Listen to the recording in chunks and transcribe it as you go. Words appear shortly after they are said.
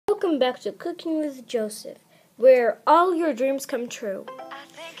welcome back to Cooking with Joseph, where all your dreams come true.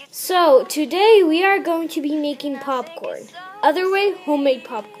 So, today we are going to be making popcorn. Other way, homemade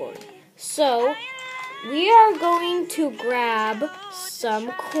popcorn. So, we are going to grab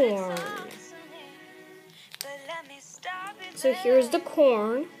some corn. So here's the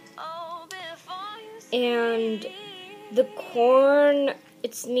corn. And the corn,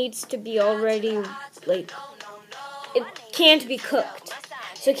 it needs to be already, it can't be cooked.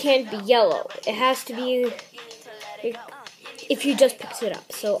 So it can't be yellow. It has to be, if you just picked it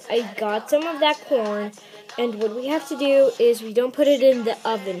up. So I got some of that corn. And what we have to do is we don't put it in the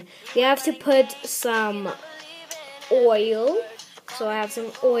oven. We have to put some oil. So I have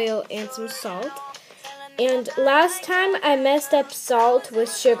some oil and some salt. And last time I messed up salt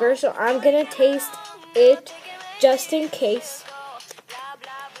with sugar, so I'm going to taste it just in case.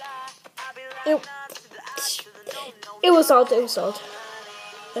 It was salt,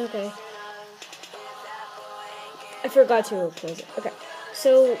 Okay. I forgot to replace it. Okay.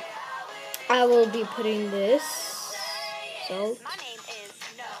 So I will be putting this salt.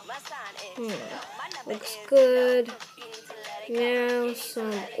 Looks good. Now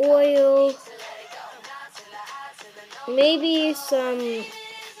some oil. Maybe some.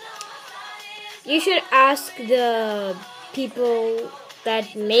 You should ask the people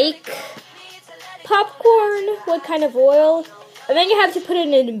that make popcorn what kind of oil, and then you have to put it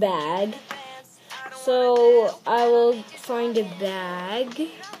in a bag. So I will find a bag.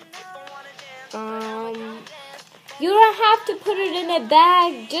 You don't have to put it in a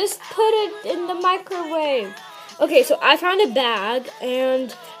bag, just put it in the microwave. Okay, so I found a bag,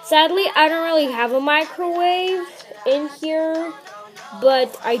 and sadly I don't really have a microwave in here,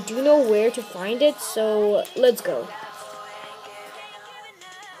 but I do know where to find it, so let's go.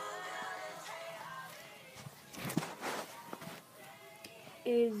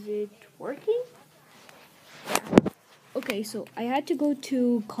 Is it working? Okay, so I had to go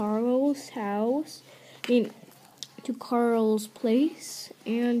to Carl's house, to Carl's place,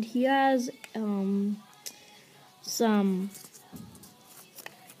 and he has an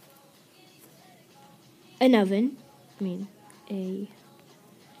oven.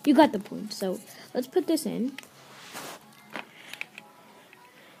 You got the point. So let's put this in.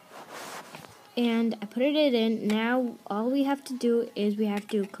 And I put it in. Now all we have to do is we have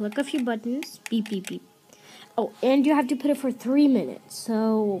to click a few buttons. Beep, beep, beep. Oh, and you have to put it for 3 minutes.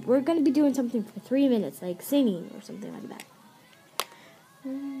 So we're going to be doing something for 3 minutes, like singing or something like that.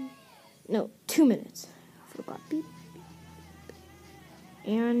 No, 2 minutes. I forgot. Beep, beep.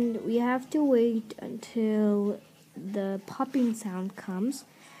 And we have to wait until the popping sound comes.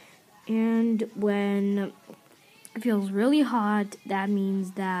 And when it feels really hot, that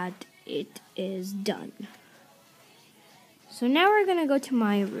means that it is done. So now we're going to go to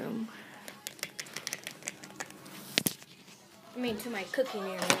my room. To my cooking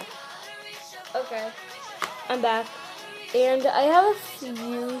area. Okay, I'm back. And I have a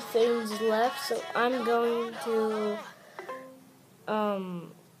few things left, so I'm going to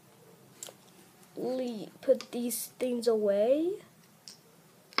put these things away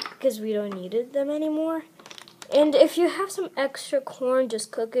because we don't need them anymore. And if you have some extra corn,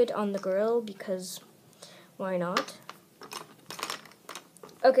 just cook it on the grill because why not?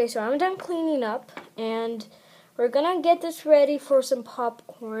 Okay, so I'm done cleaning up, and we're gonna get this ready for some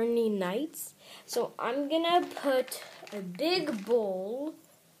popcorny nights. So I'm gonna put a big bowl.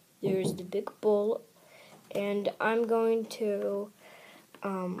 There's the big bowl. And I'm going to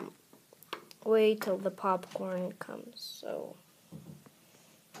wait till the popcorn comes. So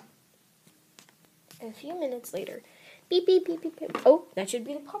a few minutes later. Beep, beep, beep, beep, beep. Oh, that should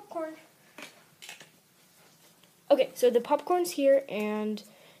be the popcorn. Okay, so the popcorn's here, and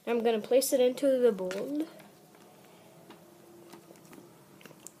I'm gonna place it into the bowl.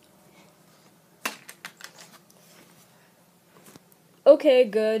 Okay,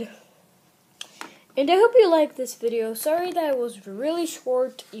 good. And I hope you liked this video. Sorry that it was really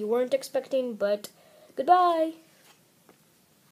short. You weren't expecting, but goodbye.